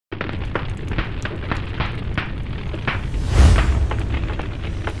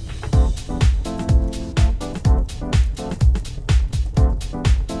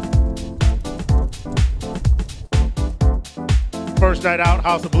first night out,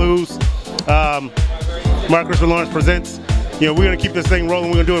 House of Blues. Marc Christopher Lawrence presents. You know, we're gonna keep this thing rolling.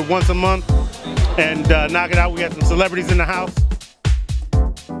 We're gonna do it once a month and knock it out. We got some celebrities in the house.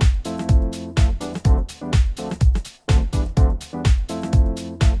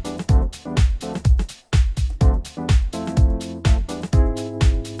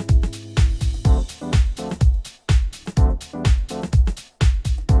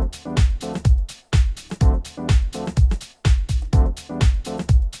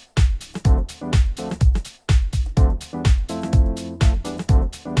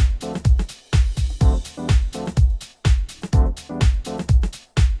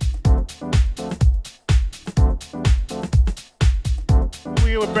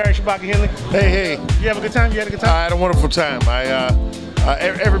 With Barry Shabaka-Henley. Hey. You have a good time? You had a good time? I had a wonderful time.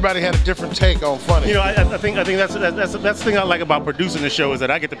 Everybody had a different take on funny. You know, I think that's the thing I like about producing the show is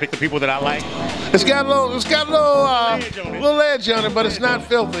that I get to pick the people that I like. It's got a little edge on it, but it's not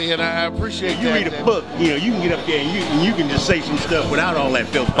filthy, and I appreciate that. You read a book, you know, you can get up there and you can just say some stuff without all that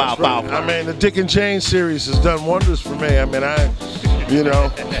filth. Pow. I mean, the Dick and Jane series has done wonders for me. I mean, you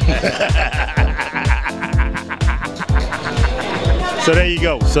know. So there you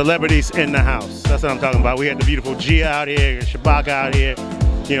go, celebrities in the house. That's what I'm talking about. We had the beautiful Gia out here, Shabaka out here.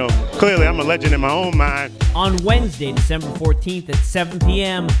 You know, clearly I'm a legend in my own mind. On Wednesday, December 14th at 7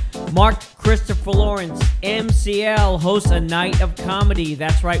 p.m., Marc Christopher Lawrence, MCL, hosts a night of comedy.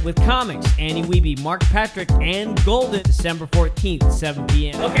 That's right, with comics Annie Weibe, Marc Patrick, and Gulden. December 14th at 7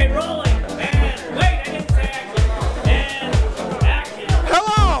 p.m. Okay, rolling. And wait, I didn't say action. And action.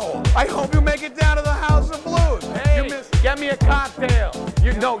 Hello! I hope you make it down to the House of Blues. Hey, get me a cocktail.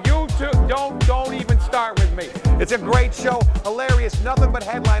 You two, don't even start with me. It's a great show, hilarious, nothing but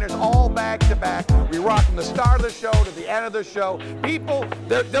headliners, all back to back. We rock from the start of the show to the end of the show. People,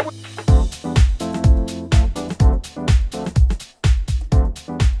 there